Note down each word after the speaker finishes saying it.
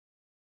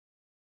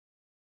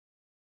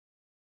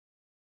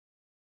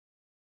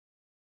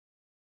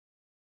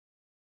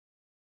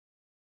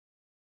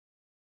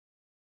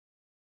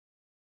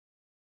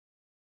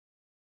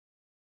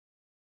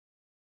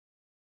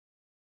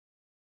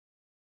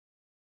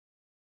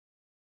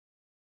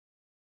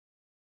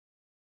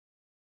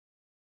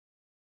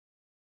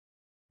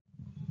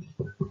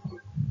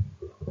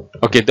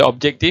Okay, the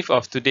objective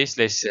of today's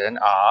lesson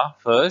are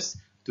first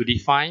to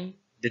define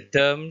the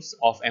terms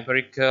of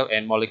empirical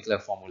and molecular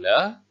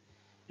formula,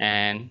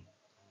 and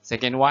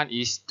second one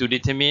is to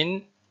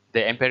determine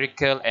the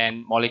empirical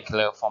and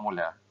molecular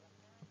formula.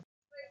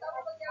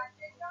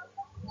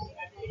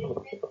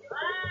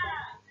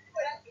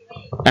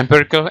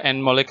 Empirical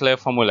and molecular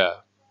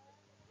formula.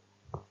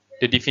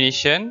 The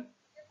definition: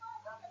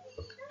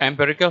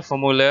 empirical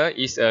formula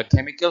is a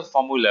chemical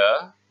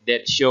formula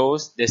that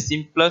shows the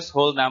simplest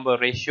whole number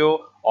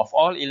ratio of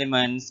all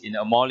elements in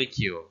a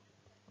molecule.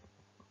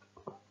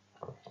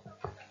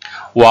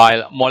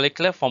 While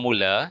molecular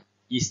formula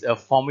is a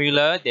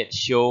formula that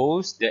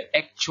shows the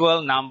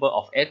actual number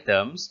of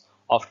atoms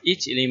of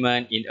each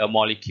element in a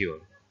molecule.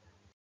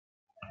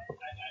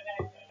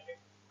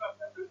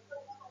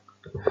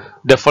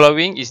 The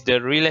following is the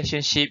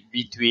relationship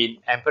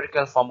between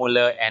empirical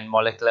formula and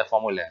molecular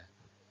formula.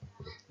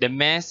 The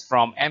mass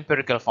from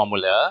empirical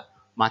formula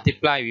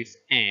multiplied with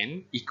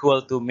n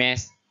equal to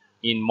mass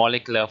in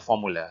molecular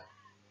formula.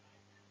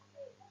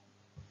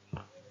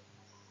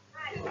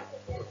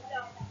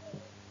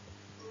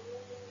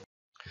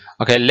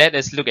 Okay, let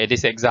us look at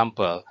this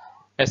example.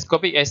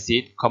 Ascorbic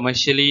acid,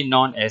 commercially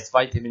known as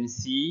vitamin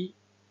C,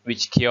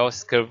 which cures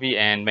scurvy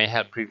and may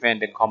help prevent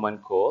the common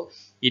cold.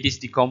 It is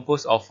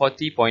decomposed of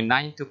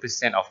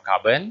 40.92% of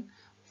carbon,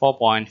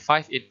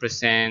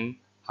 4.58%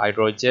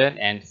 hydrogen,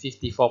 and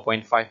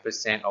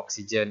 54.5%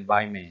 oxygen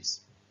by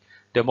mass.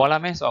 The molar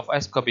mass of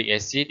ascorbic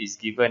acid is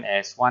given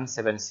as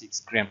 176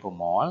 gram per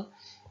mole,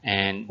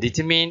 and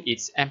determine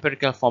its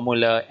empirical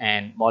formula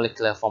and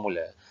molecular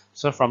formula.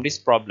 So from this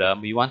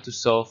problem, we want to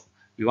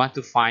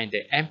find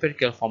the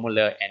empirical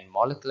formula and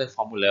molecular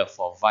formula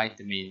for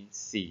vitamin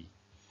C.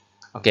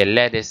 Okay,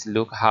 let us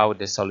look how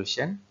the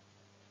solution.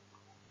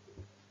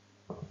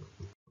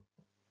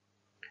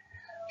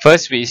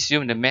 First, we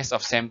assume the mass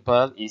of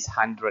sample is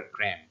 100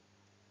 gram.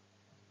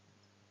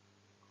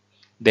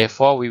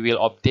 Therefore, we will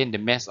obtain the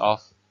mass of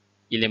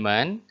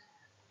element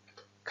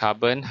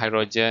carbon,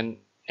 hydrogen,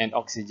 and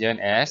oxygen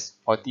as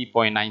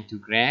 40.92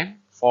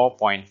 gram,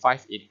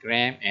 4.58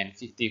 gram, and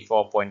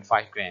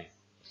 54.5 gram.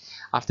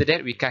 After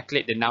that, we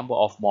calculate the number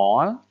of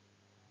mole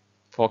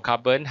for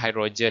carbon,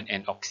 hydrogen,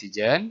 and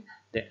oxygen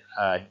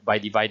by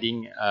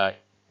dividing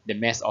the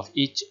mass of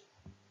each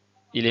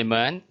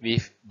element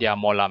with their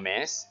molar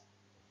mass.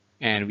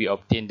 And we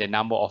obtain the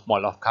number of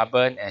mole of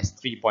carbon as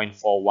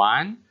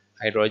 3.41,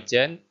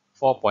 hydrogen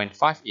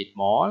 4.58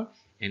 mole,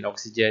 and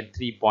oxygen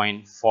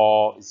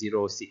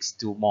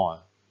 3.4062 mole.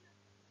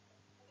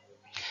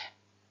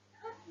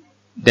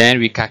 Then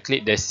we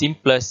calculate the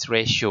simplest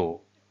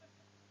ratio.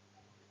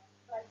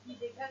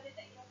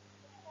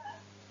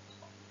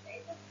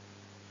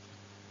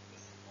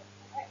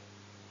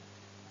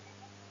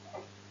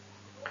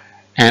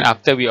 And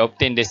after we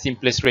obtain the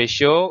simplest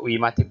ratio, we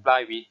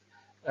multiply with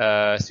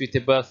a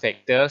suitable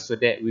factor so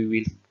that we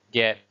will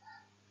get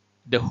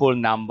the whole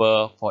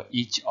number for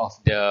each of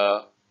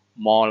the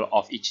mole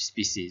of each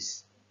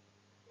species.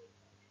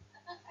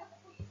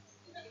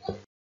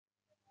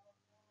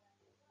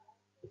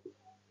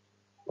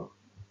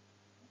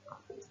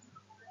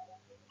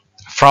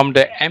 From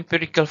the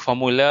empirical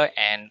formula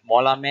and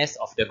molar mass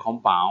of the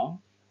compound,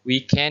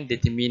 we can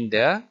determine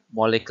the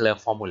molecular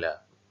formula.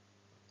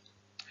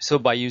 So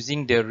by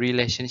using the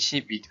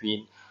relationship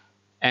between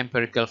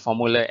empirical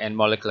formula and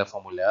molecular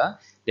formula,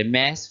 the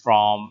mass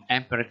from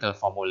empirical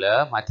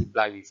formula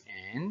multiplied with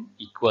n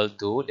equal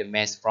to the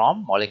mass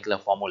from molecular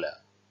formula.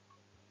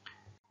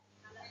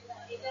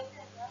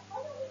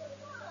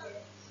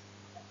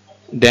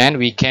 Then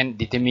we can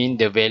determine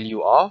the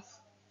value of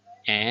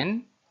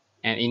n,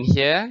 and in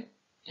here,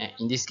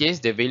 in this case,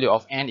 the value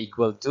of n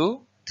equal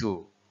to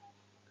 2.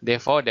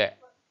 Therefore, the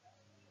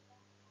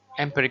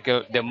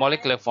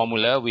molecular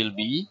formula will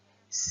be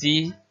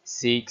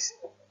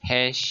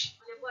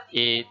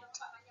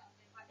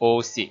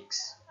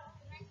C6H8O6.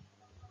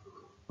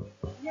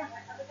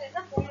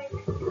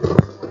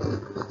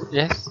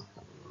 Yes.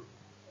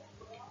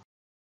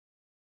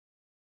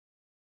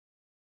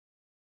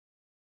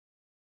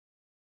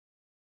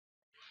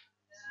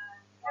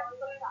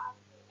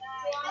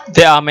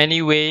 There are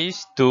many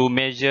ways to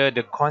measure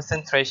the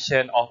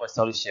concentration of a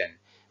solution.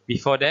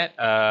 Before that,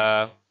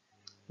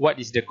 what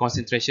is the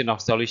concentration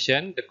of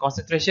solution? The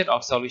concentration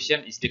of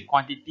solution is the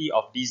quantity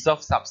of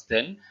dissolved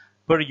substance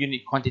per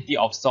unit quantity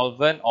of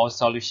solvent or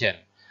solution.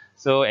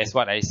 So as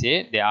what I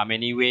said, there are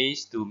many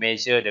ways to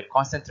measure the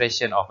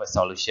concentration of a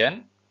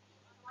solution.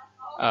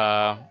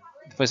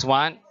 First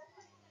one,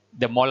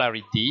 the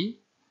molarity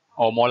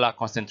or molar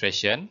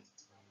concentration,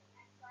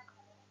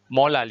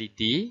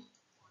 molality,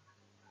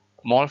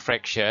 mole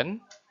fraction,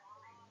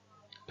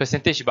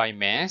 percentage by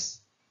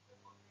mass,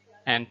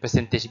 and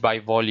percentage by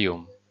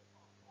volume.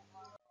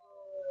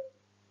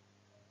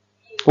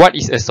 What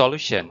is a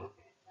solution?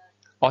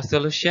 A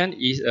solution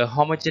is a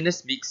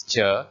homogeneous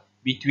mixture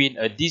between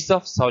a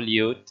dissolved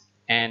solute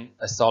and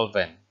a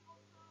solvent.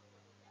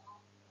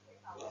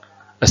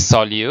 A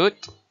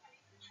solute,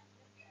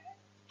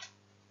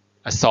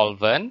 a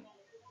solvent,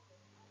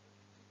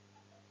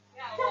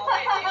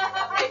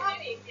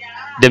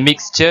 The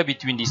mixture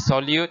between the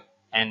solute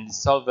and the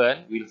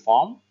solvent will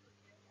form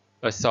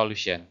a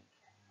solution.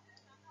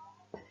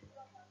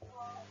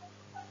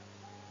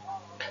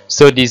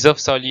 So dissolved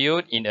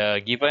solute in a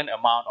given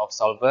amount of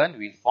solvent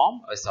will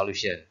form a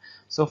solution.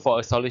 So for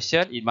a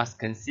solution, it must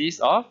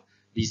consist of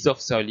dissolved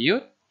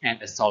solute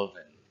and a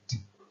solvent.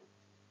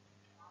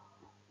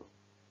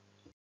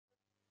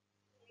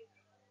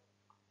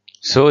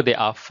 So there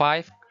are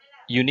 5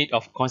 units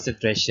of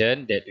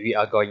concentration that we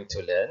are going to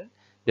learn.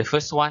 The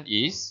first one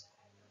is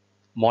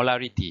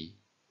molarity.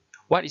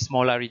 What is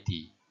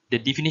molarity? The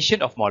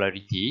definition of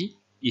molarity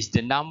is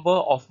the number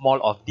of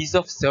mole of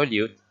dissolved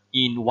solute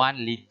in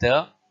 1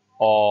 liter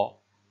or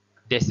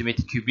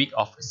decimeter cubic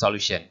of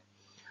solution.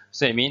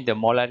 So I mean the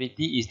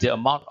molarity is the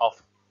amount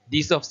of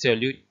dissolved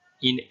solute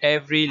in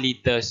every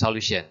liter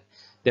solution.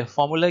 The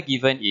formula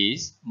given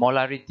is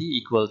molarity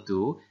equal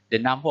to the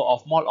number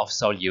of mole of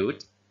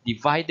solute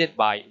divided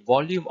by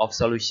volume of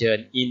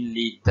solution in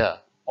liter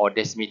or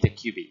decimeter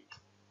cubic.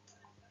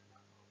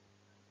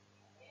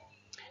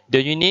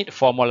 The unit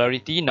for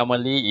molarity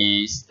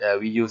normally is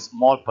we use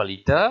mole per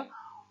liter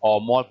or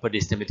mole per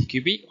decimeter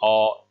cubic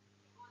or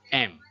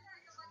M.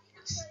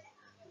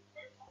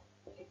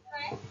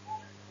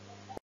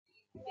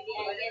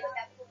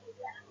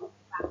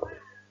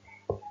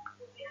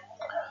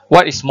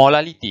 What is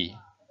molality?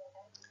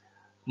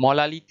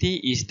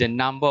 Molality is the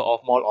number of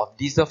mole of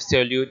dissolved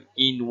solute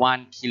in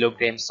 1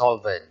 kilogram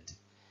solvent.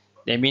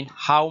 That means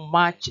how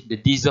much the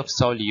dissolved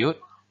solute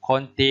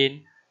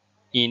contain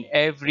in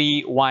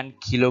every 1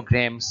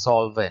 kilogram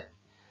solvent.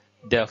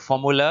 The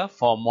formula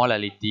for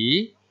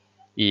molality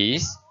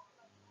is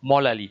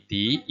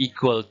molality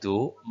equal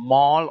to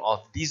mole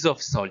of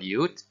dissolved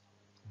solute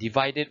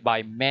divided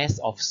by mass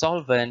of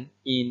solvent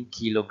in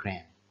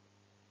kilogram.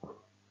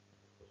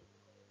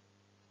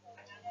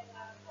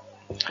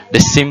 The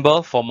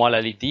symbol for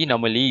molality,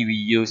 normally we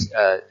use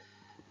a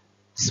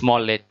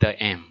small letter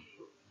m.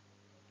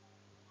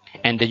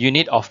 And the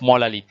unit of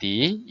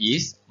molality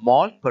is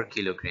mole per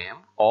kilogram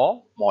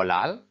or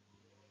molal,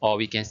 or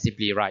we can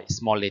simply write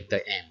small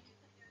letter m.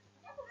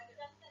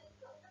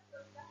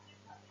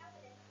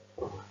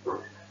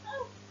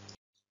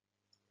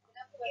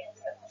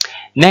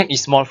 Next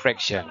is mole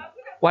fraction.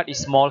 What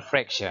is mole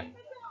fraction?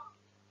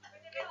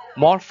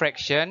 Mole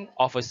fraction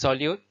of a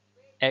solute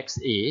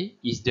Xa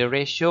is the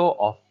ratio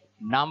of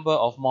number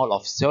of mole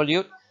of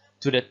solute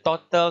to the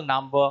total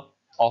number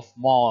of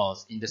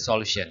moles in the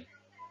solution.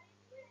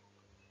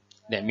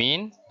 That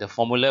means the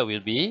formula will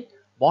be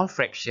mole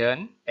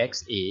fraction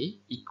Xa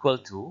equal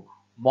to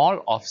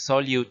mole of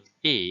solute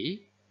A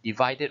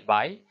divided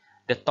by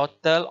the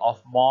total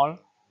of mole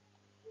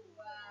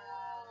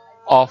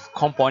of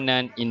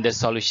component in the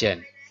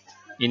solution.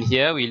 In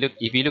here,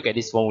 if we look at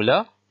this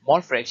formula,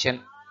 mole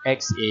fraction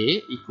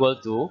Xa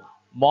equal to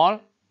mole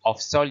of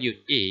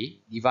solute A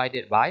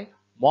divided by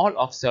mole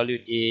of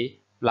solute A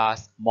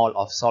plus mole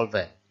of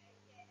solvent.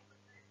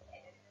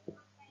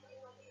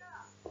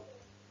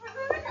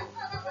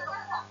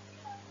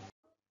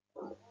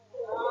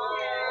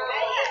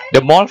 The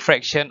mole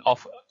fraction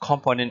of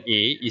component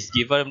A is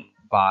given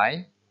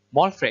by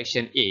mole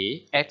fraction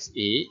A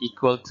Xa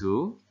equal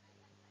to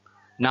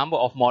number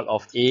of mole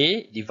of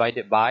A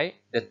divided by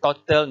the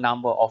total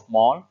number of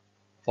mole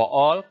for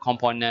all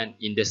components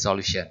in the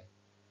solution.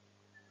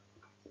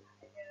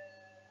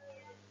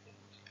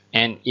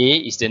 And A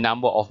is the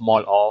number of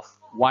mole of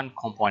one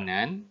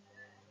component,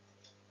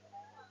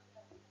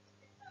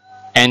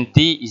 and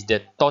T is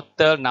the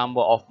total number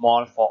of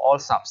mole for all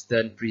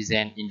substance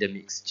present in the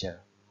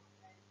mixture.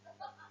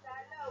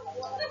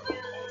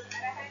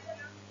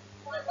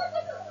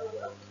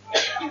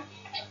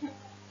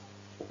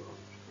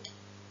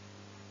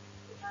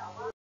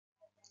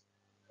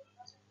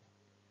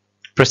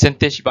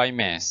 Percentage by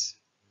mass.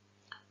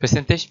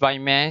 Percentage by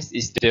mass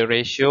is the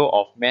ratio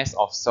of mass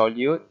of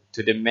solute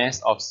to the mass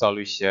of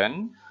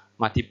solution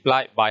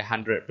multiplied by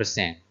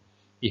 100%.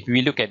 If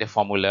we look at the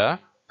formula,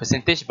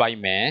 percentage by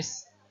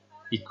mass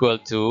equal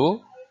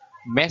to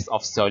mass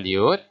of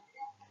solute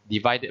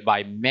divided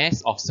by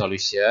mass of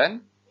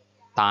solution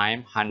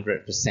times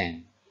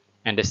 100%.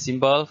 And the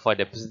symbol for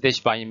the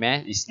percentage by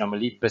mass is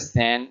normally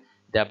percent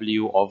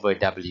W over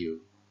W.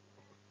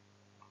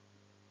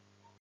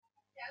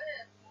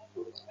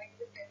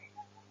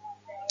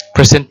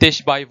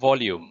 Percentage by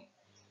volume.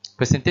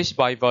 Percentage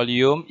by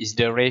volume is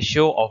the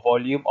ratio of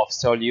volume of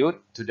solute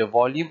to the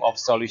volume of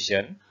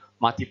solution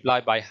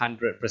multiplied by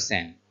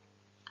 100%.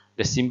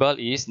 The symbol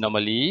is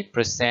normally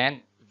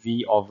percent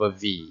V over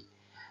V.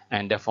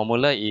 And the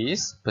formula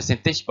is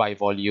percentage by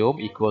volume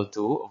equal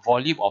to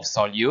volume of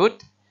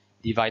solute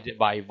divided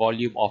by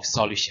volume of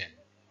solution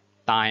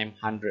times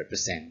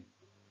 100%.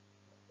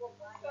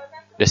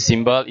 The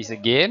symbol is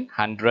again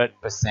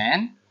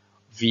 100%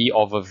 V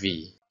over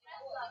V.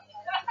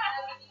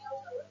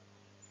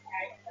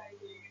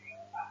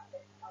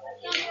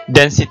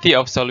 Density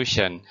of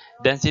solution.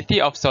 Density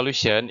of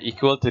solution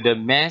equal to the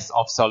mass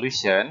of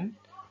solution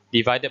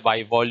divided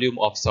by volume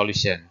of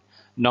solution.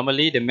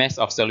 Normally the mass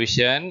of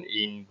solution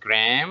in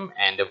gram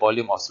and the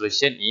volume of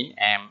solution in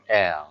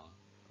ml.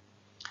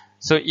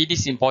 So it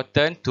is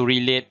important to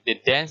relate the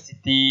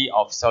density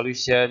of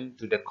solution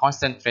to the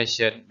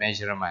concentration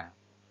measurement.